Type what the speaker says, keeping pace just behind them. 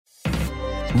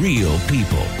Real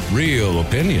people, real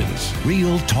opinions,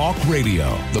 real talk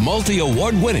radio. The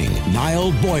multi-award-winning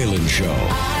Niall Boylan Show.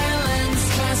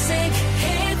 Ireland's classic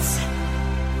hits.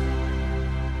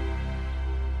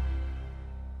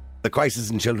 The Crisis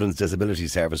in Children's Disability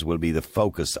Service will be the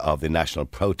focus of the national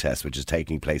protest which is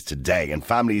taking place today, and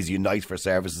Families Unite for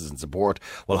Services and Support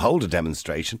will hold a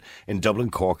demonstration in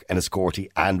Dublin, Cork, Enniscorthy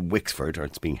and Wexford, or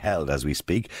it's being held as we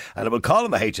speak, and it will call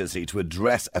on the HSE to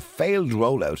address a failed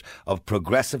rollout of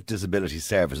progressive disability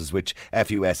services which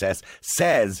FUSS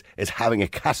says is having a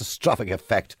catastrophic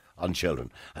effect on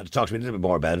children. And to talk to me a little bit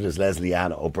more about it is Lesley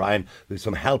O'Brien, who's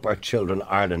from Help Our Children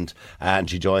Ireland, and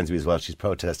she joins me as well. She's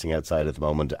protesting outside at the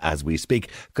moment as we speak.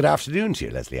 Good afternoon to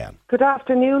you, Lesley Ann. Good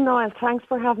afternoon, Niall. Thanks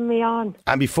for having me on.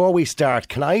 And before we start,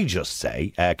 can I just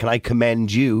say, can I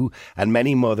commend you and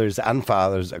many mothers and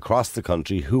fathers across the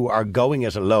country who are going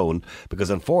it alone, because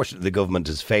unfortunately the government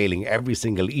is failing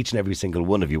each and every single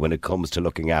one of you when it comes to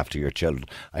looking after your children.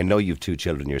 I know you've 2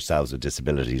 children yourselves with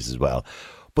disabilities as well.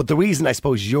 But the reason I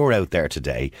suppose you're out there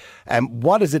today,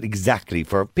 what is it exactly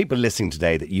for people listening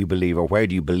today that you believe, or where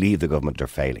do you believe the government are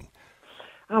failing?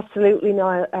 Absolutely,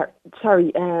 Niall.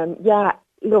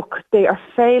 Look, they are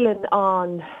failing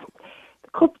on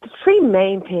the 3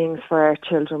 main things for our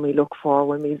children we look for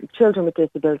when we children with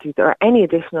disabilities or any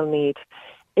additional need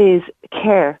is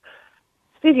care,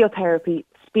 physiotherapy,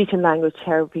 speech and language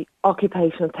therapy,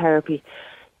 occupational therapy.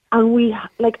 And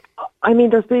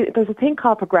there's a thing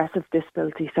called progressive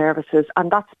disability services, and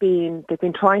they've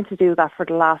been trying to do that for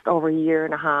the last over a year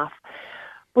and a half.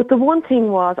 But the one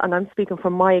thing was, and I'm speaking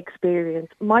from my experience,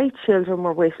 my children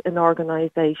were with an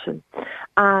organisation,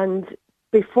 and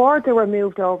before they were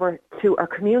moved over to our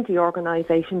community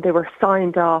organisation, they were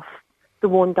signed off the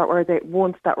ones that were their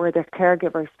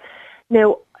caregivers.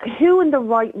 Now, who in the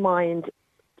right mind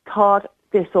thought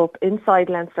this up inside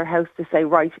Leinster House to say,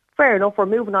 right, fair enough, we're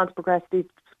moving on to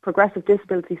progressive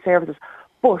disability services,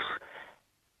 but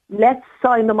let's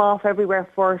sign them off everywhere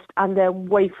first and then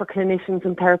wait for clinicians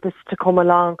and therapists to come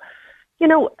along.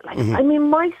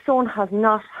 My son has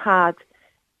not had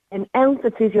an ounce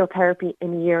of physiotherapy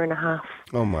in a year and a half.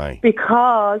 Oh my!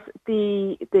 Because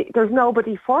there's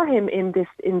nobody for him in this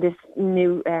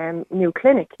new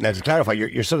clinic. Now, to clarify,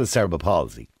 your son has cerebral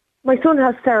palsy. My son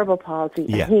has cerebral palsy,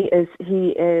 yeah. And he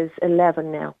is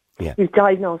 11 now. Yeah. He's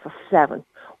diagnosed at 7.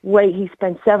 He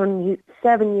spent 7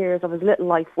 years of his little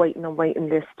life waiting on waiting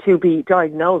lists to be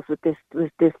diagnosed with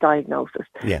this diagnosis.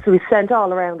 Yeah. So he's sent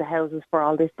all around the houses for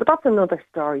all this, but that's another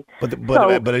story.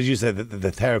 But as you said,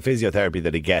 the physiotherapy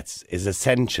that he gets is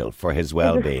essential for his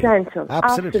well-being. It's essential,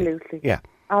 absolutely. Yeah.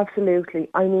 Absolutely.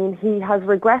 I mean, he has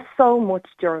regressed so much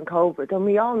during COVID, and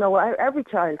we all know every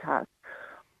child has.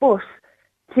 But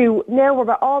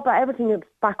everything is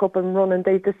back up and running.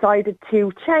 They've decided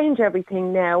to change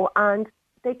everything now, and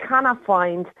they cannot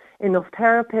find enough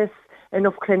therapists,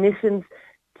 enough clinicians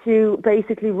to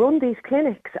basically run these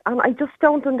clinics. And I just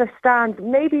don't understand.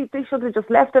 Maybe they should have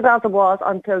just left it as it was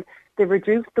until they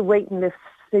reduced the waiting list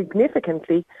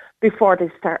significantly before they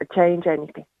started to change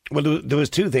anything. Well, there was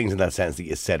 2 things in that sense that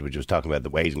you said, which was talking about the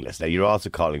waiting list. Now, you're also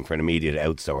calling for an immediate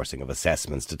outsourcing of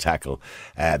assessments to tackle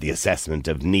the assessment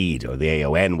of need, or the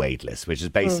AON wait list, which is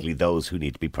basically those who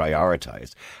need to be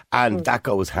prioritised. And that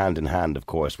goes hand in hand, of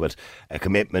course, with a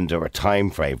commitment or a time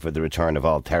frame for the return of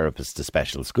all therapists to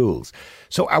special schools.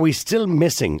 So are we still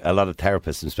missing a lot of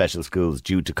therapists in special schools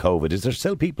due to COVID? Is there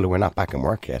still people who are not back in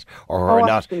work yet, or who are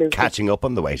not catching up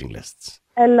on the waiting lists?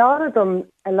 A lot of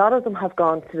them have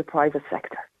gone to the private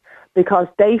sector, because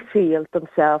they feel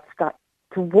themselves that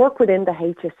to work within the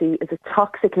HSE is a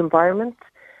toxic environment,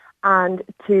 and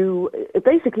it's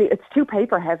too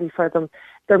paper heavy for them.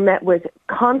 They're met with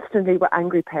constantly with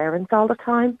angry parents all the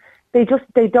time. They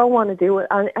don't want to do it,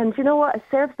 and you know what? It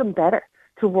serves them better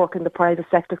to work in the private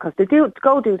sector, because they do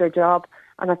their job,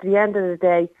 and at the end of the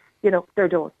day, they're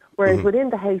done. Whereas within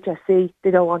the HSE,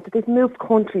 they don't want it. They've moved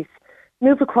countries.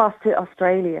 Move across to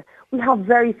Australia. We have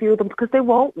very few of them because they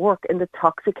won't work in the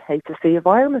toxic HSE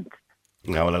environment.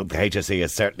 No, well, the HSE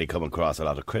has certainly come across a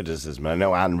lot of criticism. I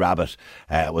know Anne Rabbitt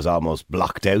was almost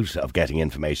blocked out of getting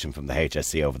information from the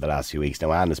HSE over the last few weeks.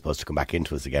 Now, Anne is supposed to come back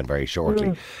into us again very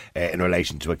shortly in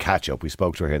relation to a catch-up. We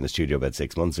spoke to her here in the studio about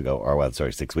 6 weeks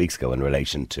ago, in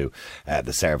relation to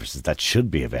the services that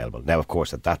should be available. Now, of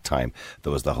course, at that time,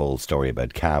 there was the whole story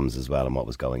about CAMS as well and what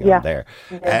was going on there.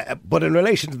 Yeah. But in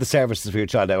relation to the services for your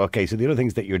child, now, okay, so the other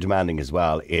things that you're demanding as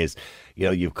well is,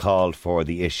 you've called for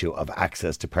the issue of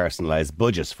access to personalised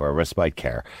budgets for respite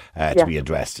care to be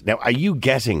addressed. Now, are you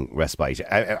getting respite?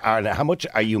 How much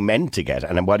are you meant to get,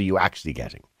 and what are you actually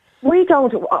getting? We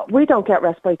don't get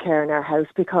respite care in our house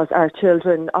because our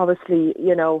children obviously,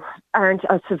 aren't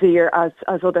as severe as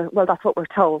other. Well, that's what we're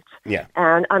told. Yeah.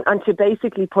 And to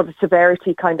basically put a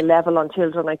severity kind of level on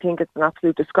children, I think it's an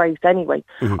absolute disgrace. Anyway,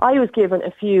 I was given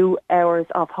a few hours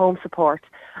of home support,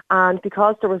 and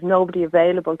because there was nobody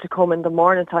available to come in the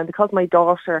morning time, because my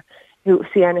daughter,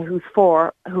 Sienna, who's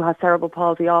 4, who has cerebral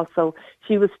palsy also,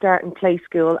 she was starting play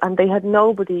school, and they had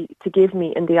nobody to give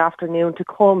me in the afternoon to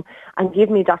come and give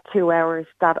me that 2 hours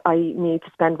that I need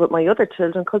to spend with my other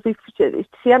children, because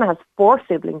Sienna has 4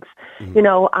 siblings,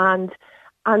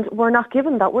 and we're not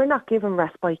given that. We're not given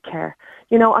respite care,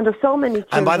 and there's so many children.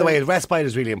 And by the way, respite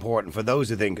is really important for those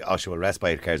who think,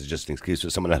 respite care is just an excuse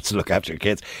for someone else to look after your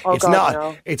kids. It's not.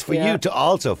 No. It's for you to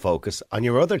also focus on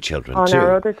your other children too.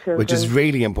 Our other children. Which is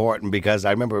really important, because I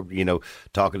remember,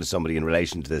 talking to somebody in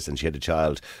relation to this, and she had a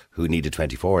child who needed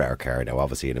 24-hour care. Now,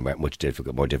 obviously in a much more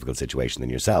difficult situation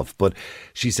than yourself. But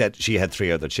she said she had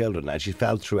 3 other children, and she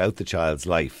felt throughout the child's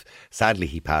life, sadly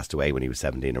he passed away when he was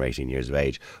 17 or 18 years of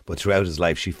age, but throughout his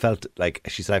life she felt like,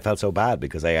 she said, I felt so bad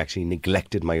because I actually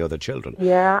neglected my other children.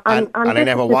 Yeah. And I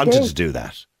never wanted to do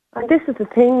that. And this is the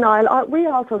thing, Niall. We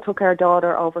also took our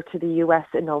daughter over to the US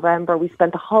in November. We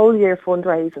spent the whole year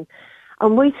fundraising.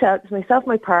 And we said, myself,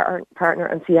 my partner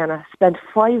and Sienna spent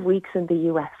 5 weeks in the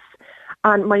US.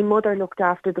 And my mother looked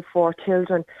after the 4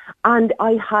 children. And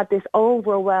I had this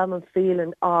overwhelming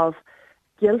feeling of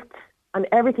guilt and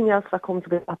everything else that comes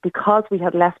with that, because we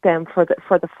had left them for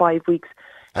the 5 weeks.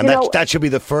 And that should be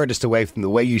the furthest away from the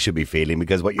way you should be feeling,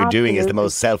 because what you're doing is the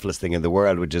most selfless thing in the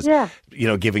world, which is,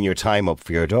 giving your time up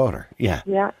for your daughter. Yeah.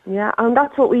 Yeah. And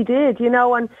that's what we did,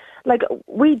 and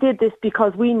we did this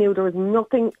because we knew there was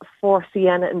nothing for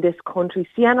Sienna in this country.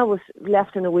 Sienna was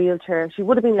left in a wheelchair. She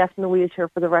would have been left in a wheelchair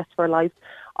for the rest of her life.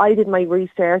 I did my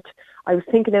research. I was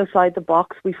thinking outside the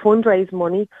box. We fundraised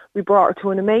money. We brought her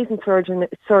to an amazing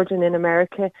surgeon in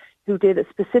America who did a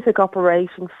specific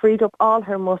operation, freed up all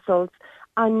her muscles,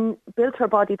 and built her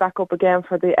body back up again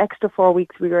for the extra 4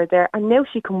 weeks we were there. And now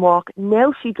she can walk.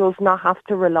 Now she does not have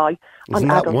to rely on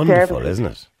adult services. Isn't that wonderful, isn't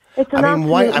it? It's an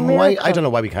absolute miracle. I don't know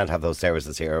why we can't have those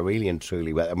services here, really and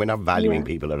truly. And we're not valuing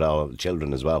people at all,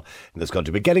 children as well, in this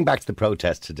country. But getting back to the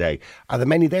protest today, are there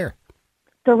many there?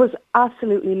 There was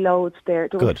absolutely loads there.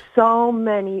 There were so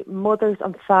many mothers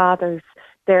and fathers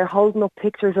there holding up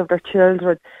pictures of their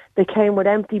children. They came with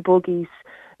empty buggies,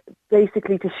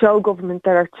 basically to show government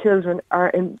that our children are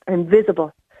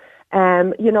invisible.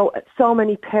 So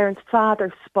many parents,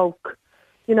 fathers spoke,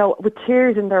 with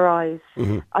tears in their eyes.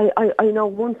 Mm-hmm. I know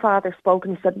one father spoke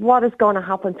and he said, what is going to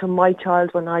happen to my child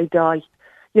when I die?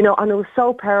 And it was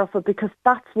so powerful, because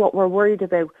that's what we're worried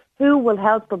about. Who will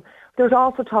help them? There's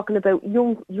also talking about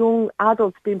young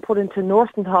adults being put into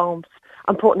nursing homes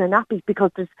and put in a nappy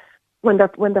because when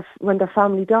their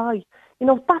family die.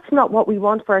 That's not what we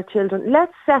want for our children.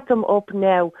 Let's set them up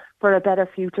now for a better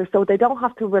future so they don't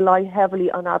have to rely heavily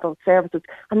on adult services.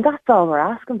 And that's all we're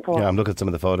asking for. Yeah, I'm looking at some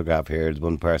of the photograph here. There's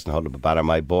one person holding up a banner.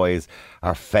 My boys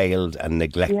are failed and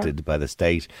neglected by the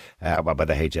state, by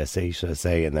the HSE, should I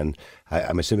say. And then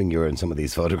I'm assuming you're in some of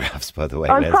these photographs, by the way.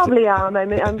 I probably am.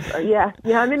 I'm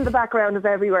in the background of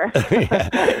everywhere.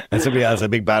 And somebody else, a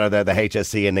big banner there, the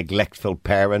HSE, a neglectful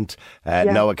parent,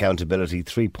 no accountability,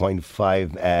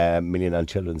 3.5 million on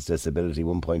children's disability,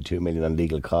 1.2 million on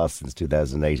legal costs since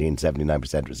 2018.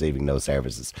 79% receiving no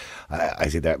services. I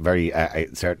see that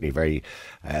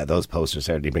those posters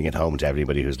certainly bring it home to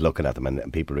everybody who's looking at them,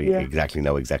 and people exactly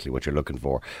know exactly what you're looking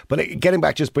for. But getting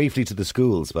back just briefly to the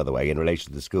schools, by the way, in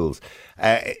relation to the schools,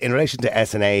 in relation to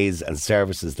SNAs and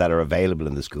services that are available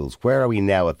in the schools, where are we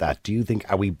now at that? Do you think,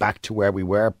 are we back to where we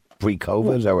were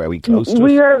pre-COVID, or are we close to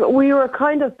it? We were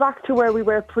kind of back to where we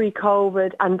were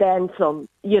pre-COVID and then some,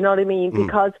 you know what I mean?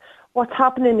 Because what's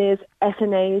happening is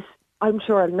SNAs, I'm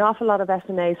sure an awful lot of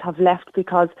SNAs have left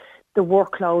because the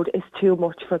workload is too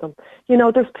much for them.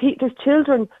 There's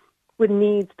children with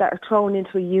needs that are thrown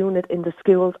into a unit in the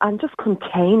schools and just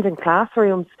contained in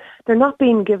classrooms. They're not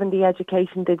being given the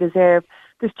education they deserve.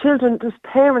 There's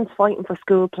parents fighting for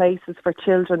school places for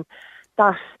children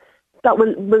that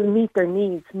will meet their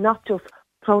needs, not just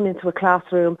thrown into a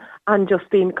classroom and just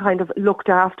being kind of looked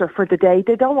after for the day.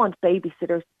 They don't want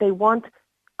babysitters. They want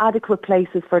adequate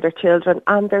places for their children,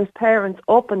 and there's parents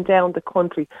up and down the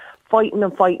country fighting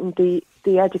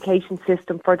the education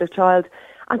system for their child.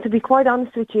 And to be quite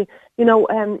honest with you,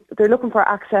 they're looking for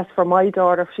access for my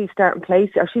daughter. She's starting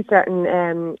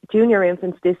junior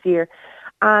infants this year,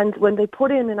 and when they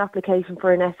put in an application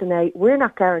for an SNA, we're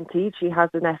not guaranteed she has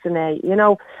an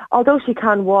SNA. Although she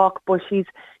can walk, but she's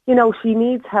you know, she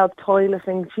needs help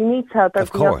toileting, she needs help.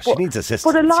 Of course, she needs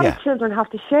assistance. But a lot of children have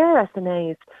to share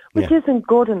SNAs, which isn't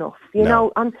good enough, you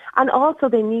know. And also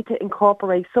they need to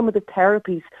incorporate some of the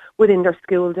therapies within their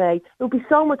school day. It would be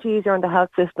so much easier in the health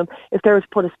system if there was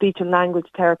put a speech and language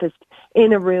therapist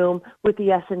in a room with the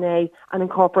SNA and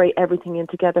incorporate everything in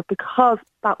together, because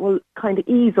that will kind of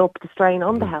ease up the strain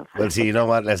on the health system. Well, see, you know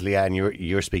what, Lesley Ann,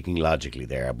 you're speaking logically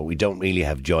there, but we don't really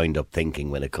have joined up thinking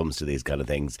when it comes to these kind of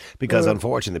things, because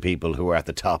unfortunately the people who are at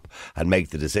the top and make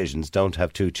the decisions don't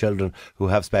have two children who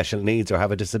have special needs or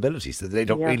have a disability, so they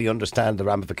don't really understand the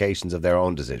ramifications of their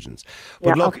own decisions.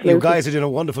 But look, absolutely. You guys are doing a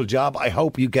wonderful job. I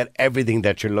hope you get everything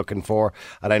that you're looking for,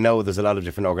 and I know there's a lot of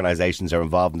different organisations are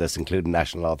involved in this, including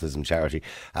National Autism Charity,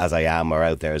 As I Am are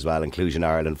out there as well, Inclusion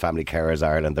Ireland, Family Carers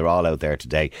Ireland, they're all out there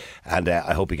today, and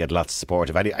I hope you get lots of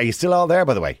support. Are you still all there,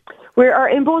 by the way? We are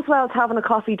in Boswell's having a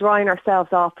coffee, drying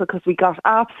ourselves off because we got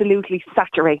absolutely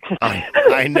saturated.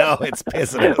 I know, it's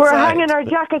pissing outside. We're hanging our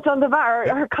jackets on the back,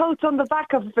 our coats on the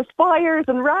back of the spires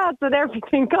and rads and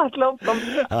everything. God love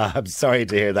them. I'm sorry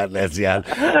to hear that, Lesley Ann.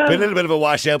 Been a little bit of a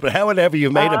washout, but however,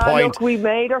 you've made a point. Look, we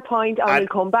made our point, and we'll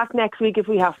come back next week if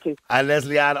we have to. And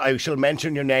Lesley Ann, I shall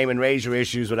mention your name and raise your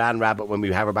issues with Anne Rabbit when we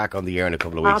have her back on the air in a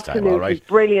couple of weeks' time. All right,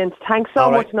 brilliant. Thanks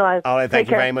so much, Niall. All right, thank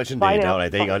you very much indeed. Bye now. All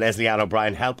right, there you go. Lesley Ann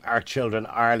O'Brien, Help Our Children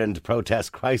Ireland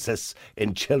protest crisis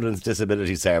in children's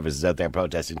disability services out there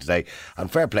protesting today.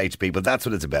 And fair play to people, that's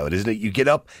what it's about, isn't it? You get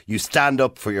up, you stand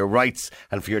up for your rights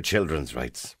and for your children's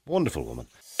rights. Wonderful woman.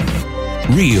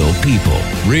 Real people,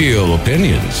 real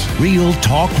opinions, real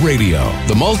talk radio.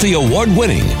 The multi-award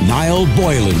winning Niall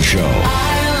Boylan Show.